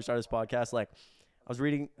ago before we started this podcast, like I was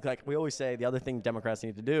reading, like we always say, the other thing Democrats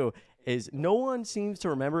need to do is no one seems to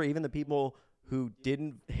remember, even the people who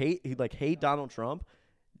hate Donald Trump.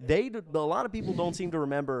 A lot of people don't seem to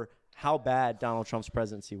remember how bad Donald Trump's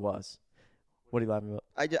presidency was. What are you laughing about?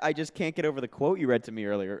 I just can't get over the quote you read to me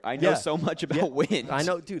earlier. I know so much about wind. I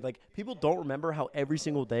know, dude. Like, people don't remember how every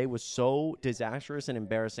single day was so disastrous and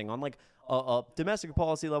embarrassing on, like, a domestic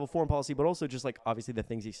policy level, foreign policy, but also just, like, obviously the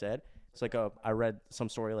things he said. It's like I read some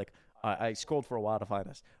story, like, I scrolled for a while to find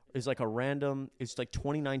this. It's like it's like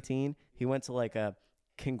 2019. He went to, like, a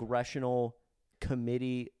congressional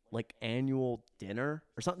committee, like, annual dinner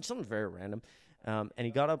or something very random. And he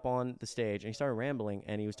got up on the stage and he started rambling,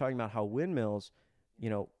 and he was talking about how windmills,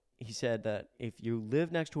 he said that if you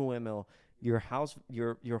live next to a windmill, your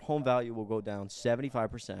home value will go down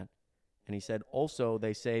 75%. And he said also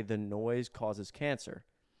they say the noise causes cancer.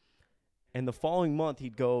 And the following month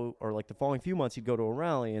the following few months he'd go to a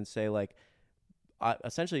rally and say, like,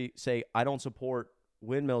 essentially say, I don't support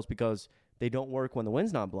windmills because they don't work when the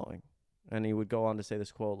wind's not blowing. And he would go on to say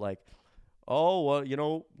this quote, like, oh,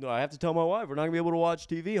 well, I have to tell my wife we're not going to be able to watch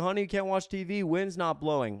TV. Honey, you can't watch TV. Wind's not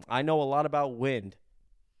blowing. I know a lot about wind.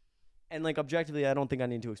 And, like, objectively, I don't think I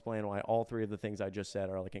need to explain why all three of the things I just said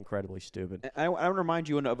are, like, incredibly stupid. I want to remind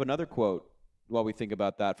you of another quote while we think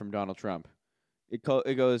about that from Donald Trump. It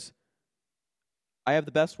goes, I have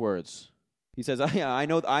the best words. He says, I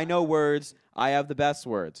know words. I have the best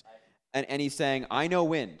words. And he's saying, I know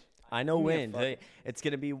wind. I know wind. It's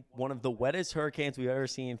going to be one of the wettest hurricanes we've ever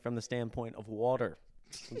seen from the standpoint of water.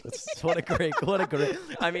 What a great.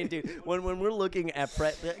 I mean, dude, when we're looking at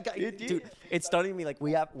dude, it's stunning to me. Like,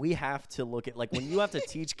 we have to look at, like, when you have to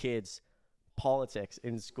teach kids politics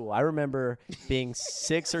in school. I remember being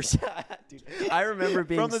 6 or 7. Dude, I remember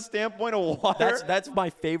being from the standpoint of water. That's my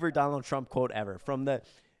favorite Donald Trump quote ever.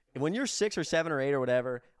 When you're 6 or 7 or 8 or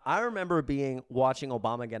whatever, I remember watching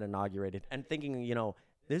Obama get inaugurated and thinking,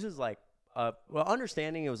 this is like,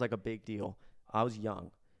 understanding it was like a big deal. I was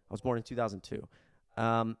young. I was born in 2002.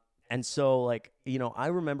 And so, like, I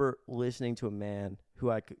remember listening to a man who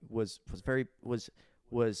was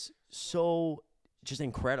so just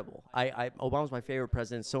incredible. Obama's my favorite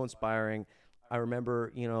president, so inspiring. I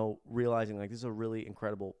remember, realizing, like, this is a really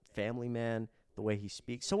incredible family man, the way he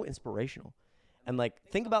speaks, so inspirational. And, like,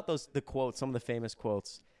 think about the quotes, some of the famous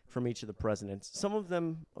quotes from each of the presidents. Some of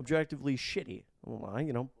them objectively shitty.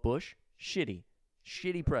 Bush, shitty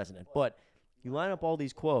president. But you line up all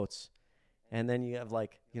these quotes, and then you have,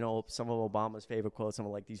 like, some of Obama's favorite quotes, some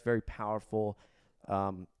of, like, these very powerful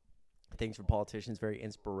things for politicians, very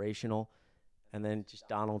inspirational, and then just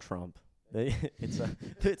Donald Trump.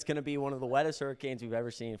 It's going to be one of the wettest hurricanes we've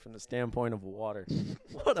ever seen from the standpoint of water.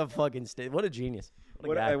 What a fucking what a genius.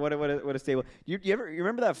 What a stable. You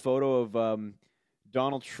remember that photo of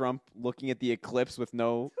Donald Trump looking at the eclipse with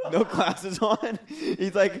no glasses on?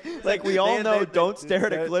 He's like we all know, don't stare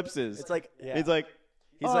at eclipses. It's like, yeah. He's like,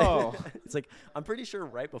 it's like, I'm pretty sure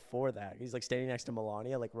right before that, he's, like, standing next to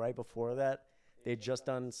Melania. Like, right before that, they had just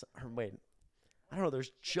done. Wait, I don't know.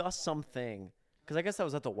 There's just something, because I guess that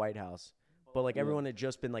was at the White House, but, like, everyone had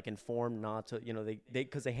just been, like, informed not to.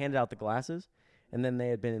 Because they handed out the glasses, and then they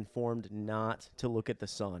had been informed not to look at the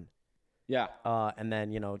sun. Yeah. And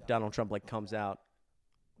then Donald Trump, like, comes out.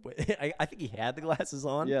 I think he had the glasses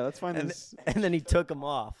on. Yeah, that's fine. And then he took them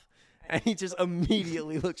off. And he just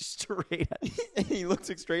immediately looks straight at it. He looks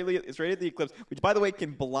straight at the eclipse, which, by the way,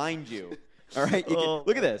 can blind you. All right?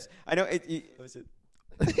 Look at this. I know.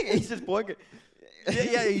 He's just blinking.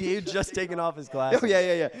 Yeah, he had just taken off his glasses. Oh,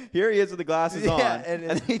 yeah. Here he is with the glasses on. And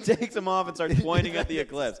then he takes them off and starts pointing at the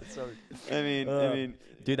eclipse. I mean.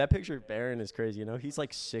 Dude, that picture of Barron is crazy. He's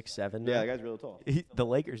like 6'7". Yeah, that guy's really tall. The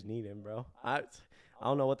Lakers need him, bro. I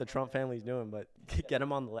don't know what the Trump family's doing, but get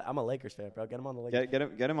him on I'm a Lakers fan, bro. Get him on the Lakers.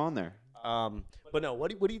 Get him on there. But no, what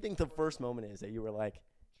do you think the first moment is that you were like,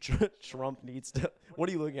 Trump needs to? What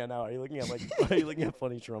are you looking at now? Are you looking at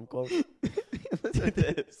funny Trump quotes? Listen to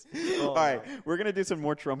this. All right, we're gonna do some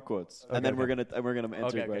more Trump quotes, and then we're gonna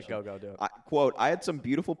answer your question. Go do it. Quote: I had some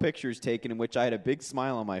beautiful pictures taken in which I had a big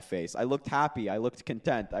smile on my face. I looked happy. I looked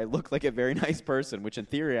content. I looked like a very nice person, which in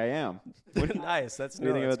theory I am. Nice. That's what do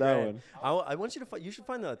you think about that one? I want you to you should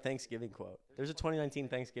find the Thanksgiving quote. There's a 2019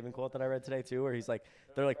 Thanksgiving quote that I read today too, where he's like,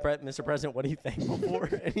 they're like, Mr. President, what are you thankful for?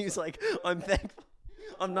 And he's like, I'm thankful.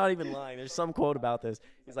 I'm not even lying. There's some quote about this.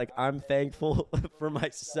 He's like, I'm thankful for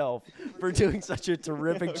myself for doing such a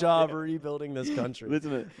terrific job rebuilding this country. Listen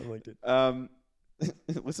to it. I liked it.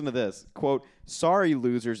 Listen to this. Quote, sorry,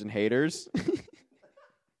 losers and haters.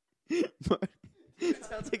 It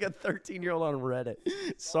sounds like a 13-year-old on Reddit.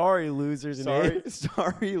 Sorry, losers and haters.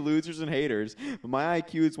 Sorry, losers and haters. But my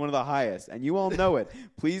IQ is one of the highest, and you all know it.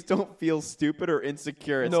 Please don't feel stupid or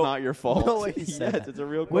insecure. It's not your fault. No way he said that. It's a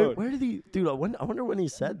real quote. Where did he, dude? I wonder when he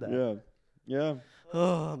said that. Yeah.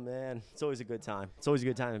 Oh man, it's always a good time. It's always a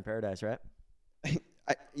good time in paradise, right?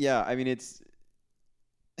 I mean, it's.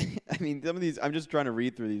 I mean, some of these. I'm just trying to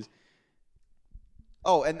read through these.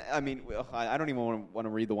 Oh, and I mean, I don't even want to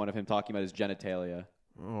read the one of him talking about his genitalia.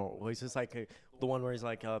 Oh, well, he's just like the one where he's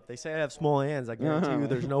like, they say I have small hands. I guarantee you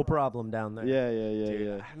there's no problem down there. Yeah.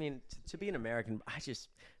 Dude, I mean, to be an American,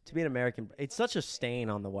 it's such a stain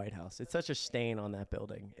on the White House. It's such a stain on that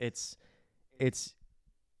building. It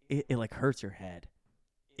like hurts your head.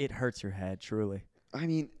 It hurts your head, truly. I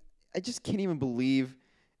mean, I just can't even believe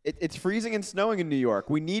it's freezing and snowing in New York.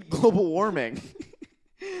 We need global warming.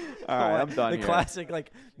 All right, I'm done here. The classic,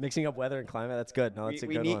 like, mixing up weather and climate. That's good. No, that's a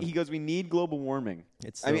good one. He goes, we need global warming.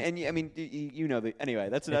 You know, anyway,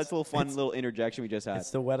 that's a little fun little interjection we just had.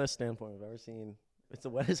 It's the wettest standpoint we've ever seen. It's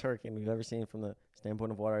the wettest hurricane we've ever seen from the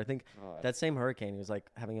standpoint of water. I think that same hurricane, he was, like,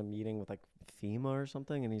 having a meeting with, like, FEMA or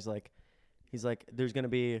something, and he's like, there's going to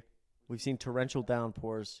be, we've seen torrential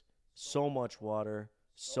downpours, so much water,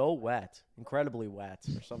 so wet, incredibly wet,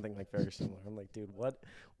 or something, like, very similar. I'm like, dude,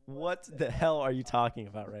 what the hell are you talking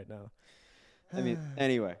about right now? I mean,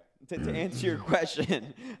 anyway, to answer your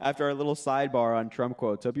question, after our little sidebar on Trump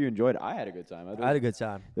quotes, hope you enjoyed it. I had a good time. I had a good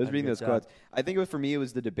time. I was reading those quotes. I think for me, it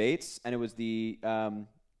was the debates, and it was the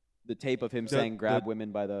tape of him saying, grab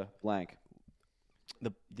women by the blank.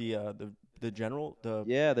 The general?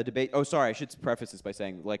 The debate. Oh, sorry. I should preface this by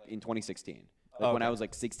saying, like, in 2016. When I was,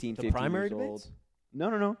 like, 16, 15 primary years debates? old.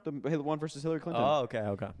 No. The one versus Hillary Clinton. Oh, okay.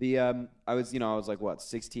 I was like, what,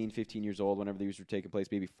 16, 15 years old whenever these were taking place,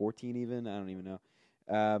 maybe 14 even. I don't even know.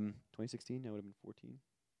 2016, that would have been 14.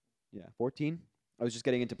 Yeah, 14. I was just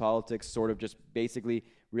getting into politics, sort of just basically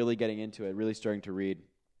really getting into it, really starting to read.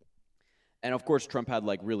 And, of course, Trump had,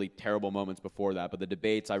 like, really terrible moments before that. But the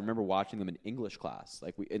debates, I remember watching them in English class,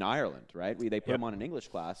 like in Ireland, right? They put them on in English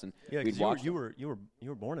class, and we'd watch. You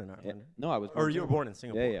were born in Ireland. Yeah. No, I was. Or you were born in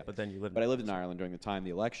Singapore. Yeah. But then you lived. But I lived in Ireland during the time of the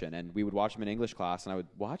election, and we would watch them in English class, and I would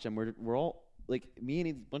watch them. We're all like me and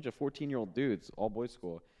a bunch of 14-year-old dudes, all boys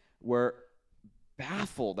school, were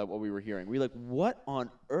baffled at what we were hearing. We were like, "What on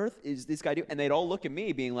earth is this guy doing?" And they'd all look at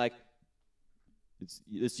me, being like,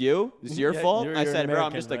 It's you? It's your fault? I said, bro,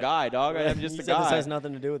 I'm just a guy, dog. I'm just a guy. This has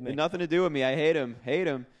nothing to do with me. Nothing to do with me. I hate him.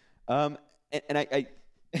 And I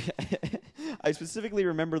I specifically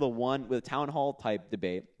remember the one with a town hall type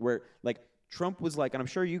debate where, like, Trump was like, and I'm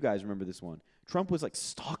sure you guys remember this one. Trump was like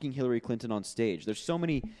stalking Hillary Clinton on stage. There's so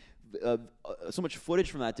much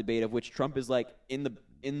footage from that debate of which Trump is like in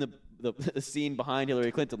the scene behind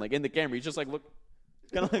Hillary Clinton, like in the camera. He's just like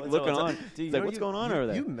kind of like looking on. Dude, like, what's going on over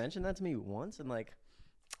there? You mentioned that to me once, and like,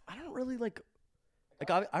 I don't really like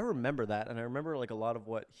I remember that, and I remember like a lot of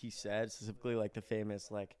what he said, specifically like the famous,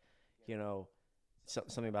 like, you know,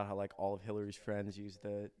 something about how like all of Hillary's friends use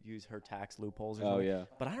her tax loopholes or something. Oh yeah.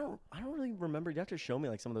 But I don't really remember. You have to show me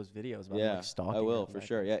like some of those videos about like stalking. I will for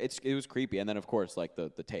sure. Yeah, it was creepy. And then of course like the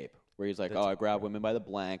tape where he's like, I grab women by the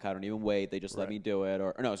blank. I don't even wait. They just let me do it.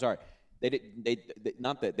 Or no, sorry. They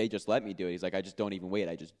not that they just let me do it. He's like, I just don't even wait.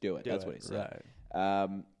 I just do it. That's what he said.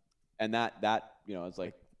 Right. And that you know, it's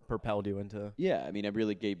like propelled you into. Yeah, I mean, it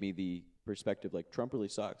really gave me the perspective. Like, Trump really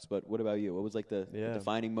sucks. But what about you? What was like the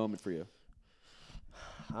defining moment for you?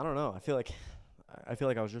 I don't know. I feel like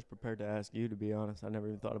I was just prepared to ask you, to be honest. I never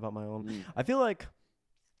even thought about my own. I feel like,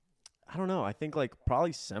 I don't know. I think like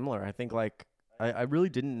probably similar. I think like I really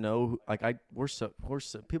didn't know. Like we're so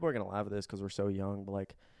people are gonna laugh at this because we're so young. But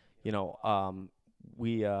like, you know,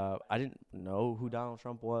 I didn't know who Donald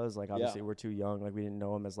Trump was. Like, obviously we're too young. Like, we didn't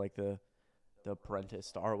know him as like the apprentice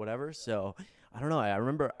star or whatever. So I don't know.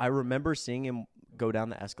 I remember seeing him go down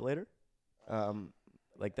the escalator.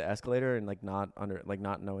 Like the escalator, and like not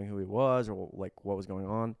knowing who he was or like what was going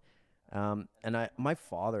on. And my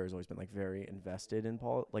father has always been like very invested in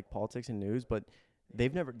politics and news, but they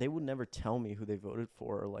would never tell me who they voted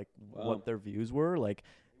for or like what their views were. Like,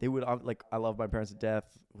 they would like, I love my parents to death,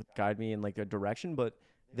 would guide me in like a direction, but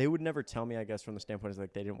they would never tell me, I guess, from the standpoint is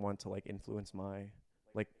like they didn't want to like influence my,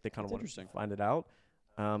 like, they kind of wanted to find it out.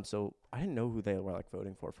 So I didn't know who they were like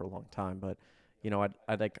voting for a long time, but you know,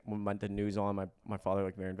 I'd like, when the news on, my father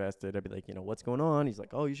like very invested. I'd be like, you know, what's going on? He's like,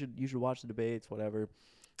 oh, you should watch the debates, whatever.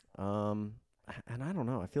 And I don't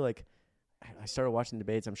know. I feel like I started watching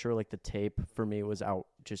debates. I'm sure like the tape for me was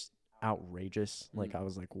just outrageous. Like, I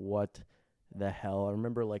was like, what the hell? I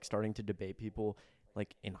remember like starting to debate people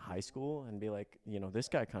like in high school and be like, this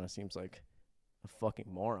guy kind of seems like a fucking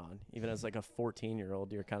moron. Even as like a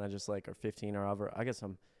 14-year-old, you're kind of just like, or 15 or however. I guess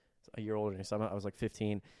I'm a year older than you, so I was like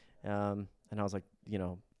 15. And I was like,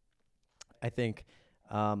 I think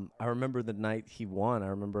I remember the night he won. I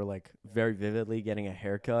remember like very vividly getting a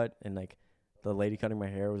haircut, and like the lady cutting my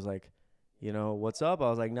hair was like, what's up? I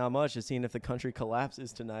was like, not much. Just seeing if the country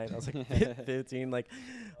collapses tonight. I was like 15, like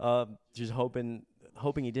just hoping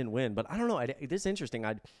he didn't win. But I don't know. This is interesting.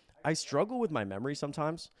 I struggle with my memory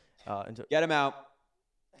sometimes. Get him out.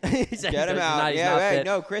 Get him out. Yeah, hey,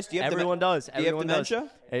 no, Chris, do you have Everyone does. Do you have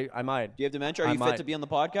dementia? Hey, I might. Do you have dementia? Are you fit to be on the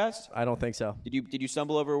podcast? I don't think so. Did you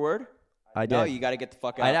stumble over a word? I did. No, you got to get the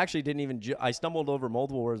fuck out. I actually didn't even. I stumbled over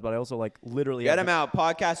multiple words, but I also like literally. Get him out.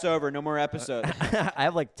 Podcast's over. No more episodes. I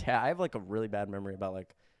have like a really bad memory about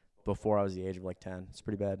like before I was the age of like 10. It's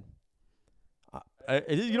pretty bad.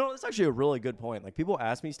 It's actually a really good point. Like people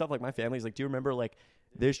ask me stuff like my family's like, do you remember like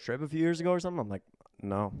this trip a few years ago or something? I'm like,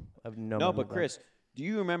 no, I have no. No, but Chris, do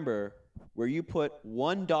you remember where you put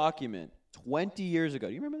one document 20 years ago?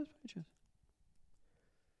 Do you remember this?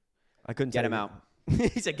 I couldn't get him out.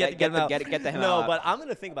 He said, get him out. Get the hell out. No, but I'm going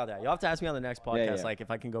to think about that. You'll have to ask me on the next podcast, yeah. like if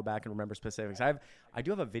I can go back and remember specifics. I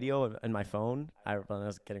do have a video in my phone. When I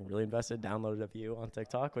was getting really invested, downloaded of you on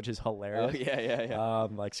TikTok, which is hilarious. Oh, yeah.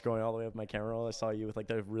 Like scrolling all the way up my camera roll, I saw you with like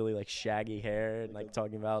the really like shaggy hair and like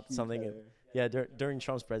talking about something. During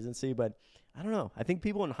Trump's presidency. But I don't know. I think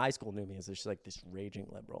people in high school knew me as just like this raging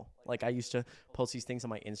liberal. Like I used to post these things on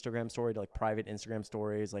my Instagram story, to like private Instagram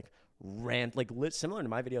stories, like rant, like similar to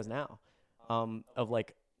my videos now, of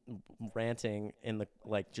like ranting in the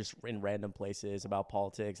like just in random places about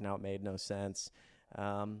politics and how it made no sense.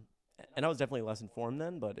 And I was definitely less informed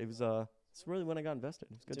then, but it was it's really when I got invested.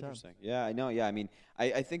 It's a good time. Interesting. Yeah, I know. Yeah, I mean,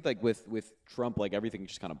 I think like with Trump, like everything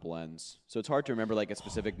just kind of blends. So it's hard to remember like a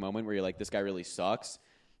specific moment where you're like, this guy really sucks.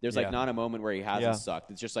 There's like not a moment where he hasn't sucked.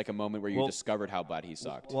 It's just like a moment where you discovered how bad he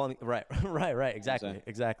sucked. Well, right,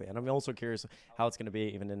 exactly. And I'm also curious how it's gonna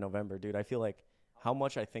be even in November, dude. I feel like how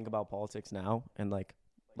much I think about politics now, and like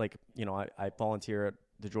I volunteer at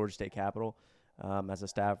the Georgia State Capitol as a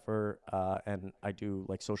staffer, and I do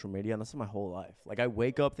like social media, and this is my whole life. Like I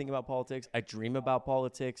wake up thinking about politics, I dream about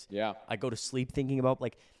politics. Yeah, I go to sleep thinking about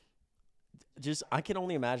like. Just I can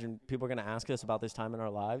only imagine people are gonna ask us about this time in our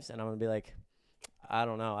lives, and I'm gonna be like, I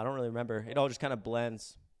don't know. I don't really remember. It all just kind of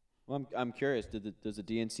blends. Well, I'm curious. Does the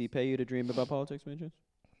DNC pay you to dream about politics, Major?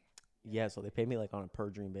 Yeah, so they pay me like on a per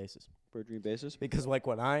dream basis. Per dream basis? Because like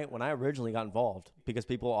when I originally got involved, because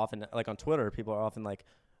people often like on Twitter, people are often like,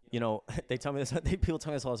 they tell me this. People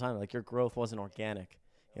tell me this all the time. Like your growth wasn't organic.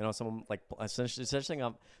 Someone like suggesting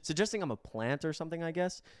I'm a plant or something. I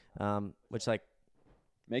guess, which like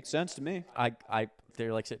makes sense to me.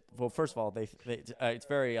 They're like, well, first of all, it's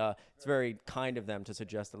very kind of them to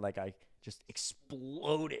suggest that like I just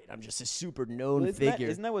exploded. I'm just a super known figure.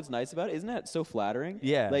 Isn't that what's nice about it? Isn't that so flattering?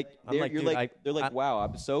 Yeah. Like they're like, wow,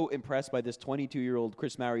 I'm so impressed by this 22-year-old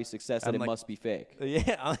Chris Mowry's success that it must be fake.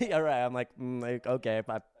 Yeah. All right. I'm like, okay,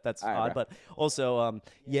 that's odd, right. But also,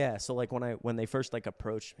 So like when they first like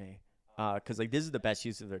approached me, because like this is the best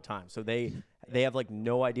use of their time. So they have like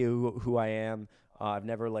no idea who I am. I've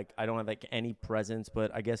never I don't have like any presence,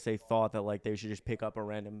 but I guess they thought that like they should just pick up a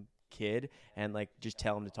random kid and like just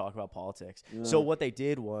tell him to talk about politics. Yeah. So what they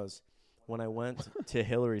did was when I went to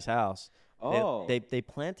Hillary's house, they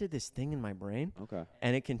planted this thing in my brain. Okay.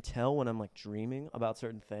 And it can tell when I'm like dreaming about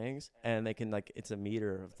certain things, and they can like, it's a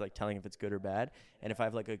meter of like telling if it's good or bad. And if I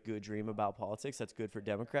have like a good dream about politics that's good for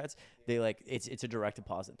Democrats, they like it's a direct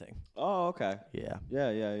deposit thing. Oh, okay. Yeah.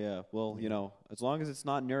 Yeah. Well, as long as it's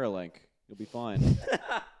not Neuralink, you'll be fine.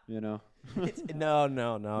 No. You'll be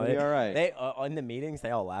all right. They in the meetings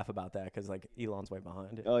they all laugh about that because like Elon's way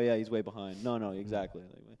behind it. Oh yeah, he's way behind. No, exactly.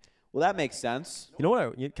 Well, that makes sense. You know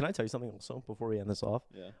what? Can I tell you something also before we end this off?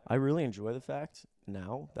 Yeah. I really enjoy the fact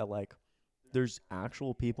now that like there's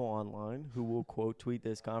actual people online who will quote tweet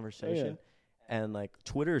this conversation, and like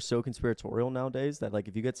Twitter is so conspiratorial nowadays that like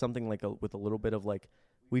if you get something like with a little bit of like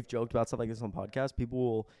we've joked about stuff like this on podcasts, people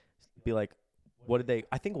will be like, what did they?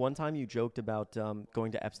 I think one time you joked about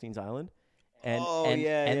going to Epstein's Island, and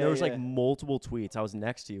there was like multiple tweets. I was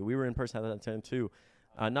next to you. We were in person at that time too,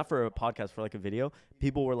 not for a podcast, for like a video.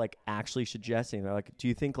 People were like actually suggesting. They're like, do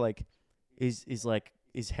you think like is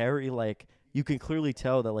Harry like? You can clearly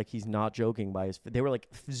tell that like he's not joking by his. They were like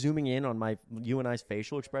zooming in on you and I's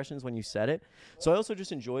facial expressions when you said it. So I also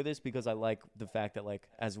just enjoy this because I like the fact that like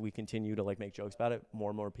as we continue to like make jokes about it, more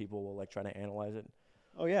and more people will like try to analyze it.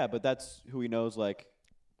 Oh, yeah, but that's who he knows, like,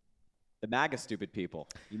 The MAGA stupid people.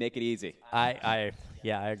 You make it easy. I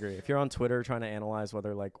agree. If you're on Twitter trying to analyze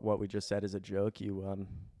whether like what we just said is a joke, you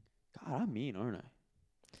God, I'm mean, aren't I?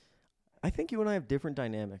 I think you and I have different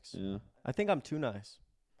dynamics. Yeah. I think I'm too nice.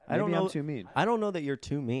 Maybe I don't know. I'm too mean. I don't know that you're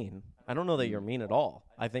too mean. I don't know that you're mean at all.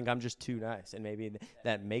 I think I'm just too nice, and maybe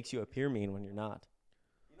that makes you appear mean when you're not.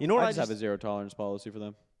 You know what? I just have a zero tolerance policy for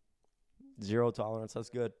them. Zero tolerance. That's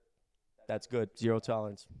good. That's good. Zero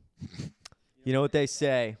tolerance. You know what they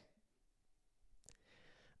say.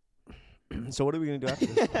 So what are we gonna do after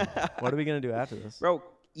this? What are we gonna do after this? Bro,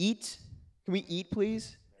 eat. Can we eat,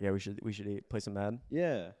 please? Yeah, we should eat. Play some Madden.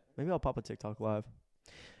 Yeah. Maybe I'll pop a TikTok live.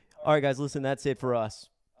 All right, guys, listen, that's it for us.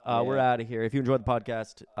 We're Yeah. out of here. If you enjoyed the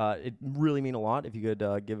podcast, it really mean a lot if you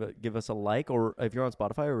could give us a like, or if you're on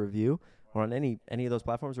Spotify, a review, or on any of those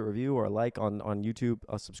platforms, a review or a like on YouTube.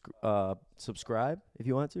 Subscribe if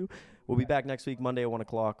you want to. We'll be back next week, Monday at 1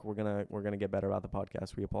 o'clock. We're gonna get better about the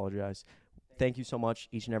podcast. We apologize. Thank you so much,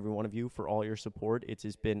 each and every one of you, for all your support. It's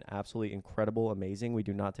just been absolutely incredible, amazing. We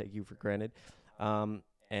do not take you for granted.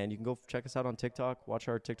 And you can go check us out on TikTok. Watch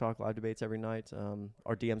our TikTok live debates every night.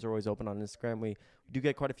 Our DMs are always open on Instagram. We do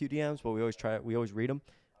get quite a few DMs, but we always read them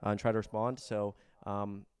and try to respond. So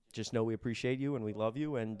just know we appreciate you and we love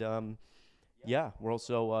you. And we're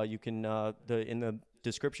also you can in the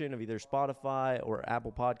description of either Spotify or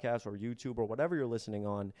Apple Podcasts or YouTube or whatever you're listening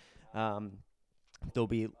on, there'll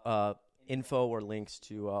be info or links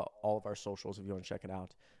to all of our socials if you want to check it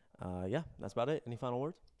out. That's about it. Any final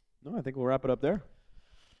words? No, I think we'll wrap it up there.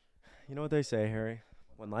 You know what they say, Harry?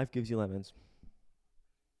 When life gives you lemons,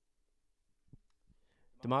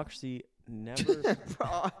 democracy never.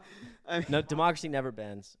 No, democracy never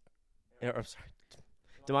bends.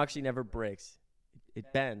 Democracy never breaks.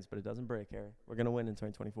 It bends, but it doesn't break, Harry. We're gonna win in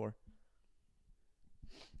 2024.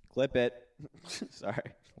 Clip it.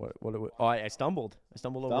 Sorry. I stumbled. I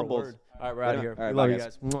stumbled over a word. All right, we're out of here. All right, We love bye, you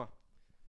guys. guys. Mwah.